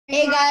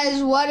Hey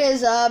guys, what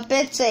is up?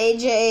 It's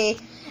AJ,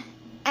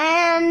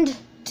 and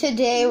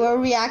today we're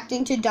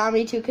reacting to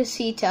Dami to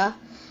Cosita.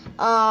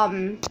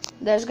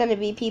 There's gonna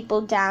be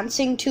people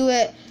dancing to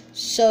it,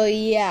 so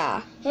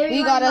yeah. Hey,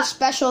 we got a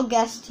special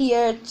guest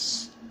here.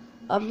 It's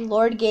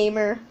Lord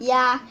Gamer.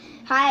 Yeah.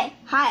 Hi.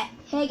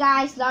 Hey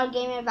guys, Lord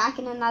Gamer back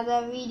in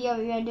another video.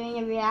 We are doing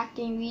a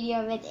reacting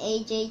video with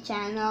AJ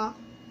channel.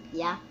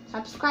 Yeah.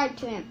 Subscribe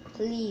to him,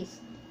 please.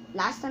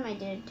 Last time I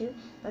did it too,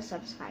 but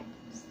subscribe.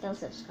 Still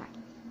subscribe.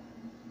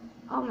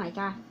 Oh my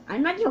god.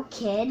 I'm not your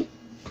kid.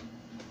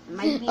 I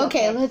might be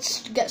Okay, your kid.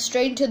 let's get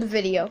straight into the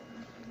video.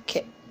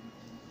 Okay.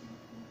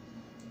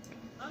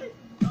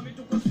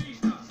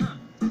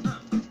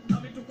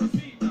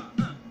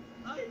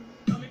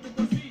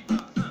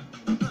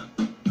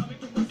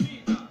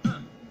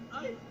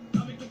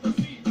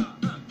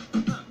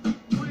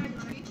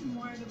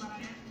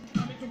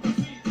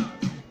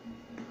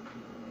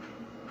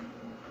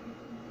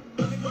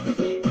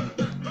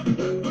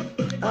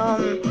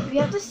 We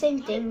have the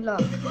same thing, look.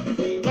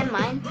 Get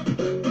mine.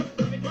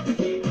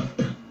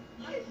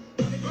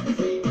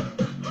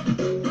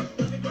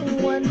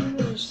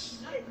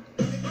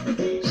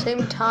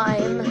 Same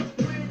time.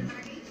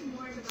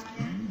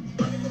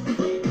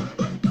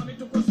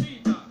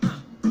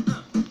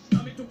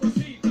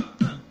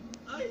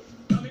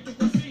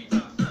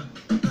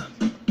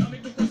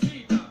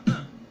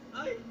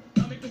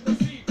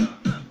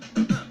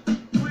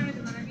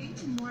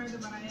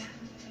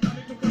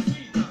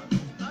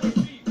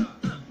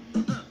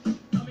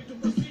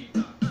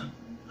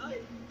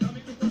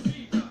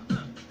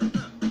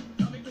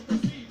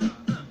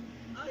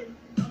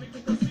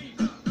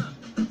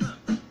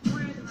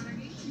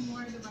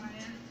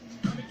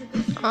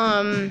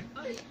 Oh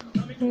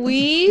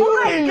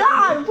my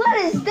god, what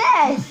is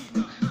this?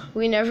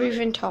 We never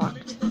even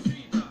talked.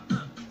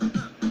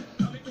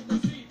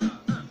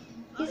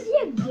 Is he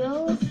a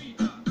girl?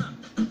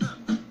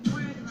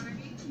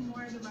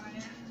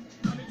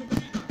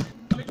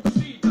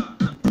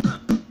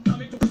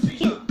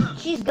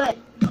 She's good,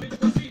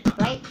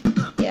 right?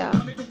 Yeah.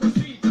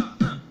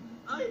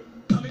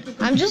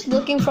 I'm just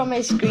looking for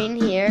my screen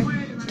here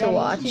to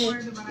watch.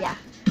 Yeah.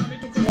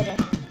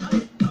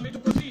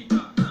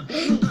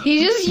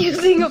 He's just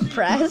using a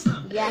press,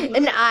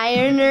 an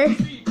ironer.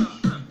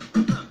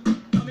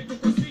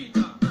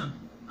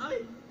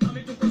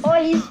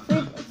 Oh, he's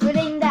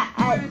putting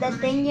the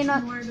thing, you know.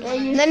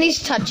 And then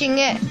he's touching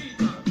it.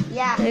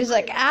 Yeah. And he's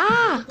like,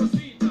 ah.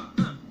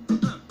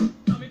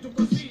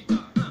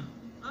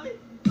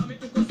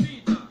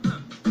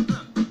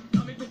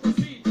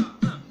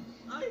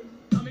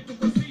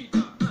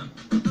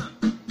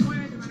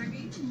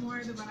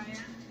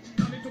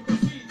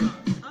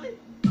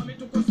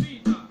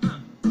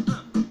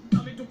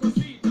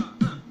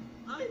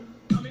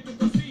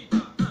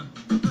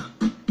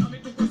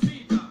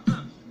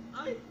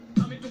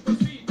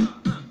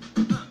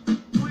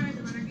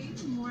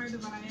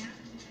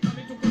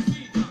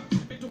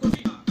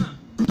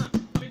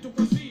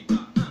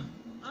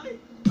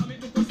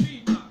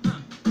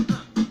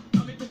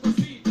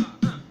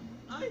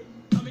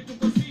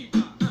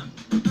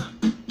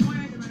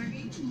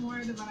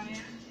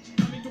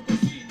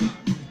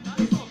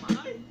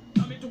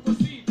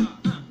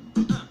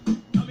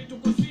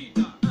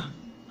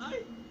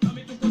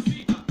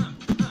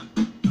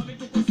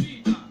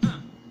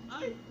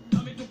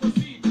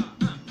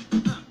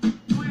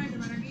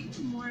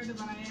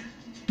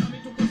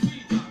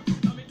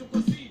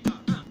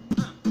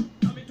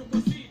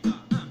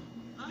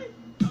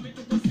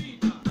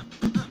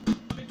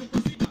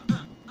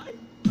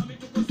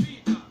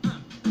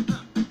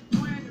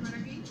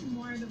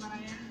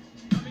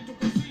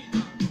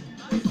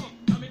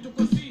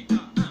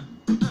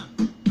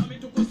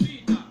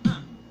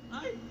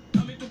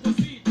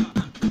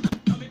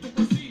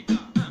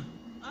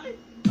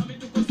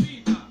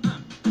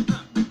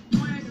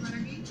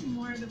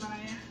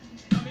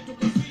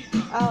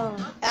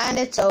 And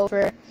it's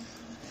over.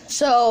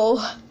 So,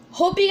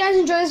 hope you guys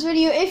enjoyed this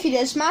video. If you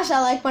did, smash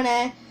that like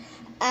button.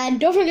 And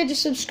don't forget to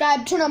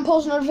subscribe, turn on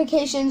post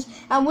notifications,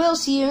 and we'll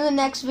see you in the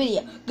next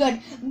video.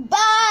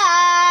 Goodbye!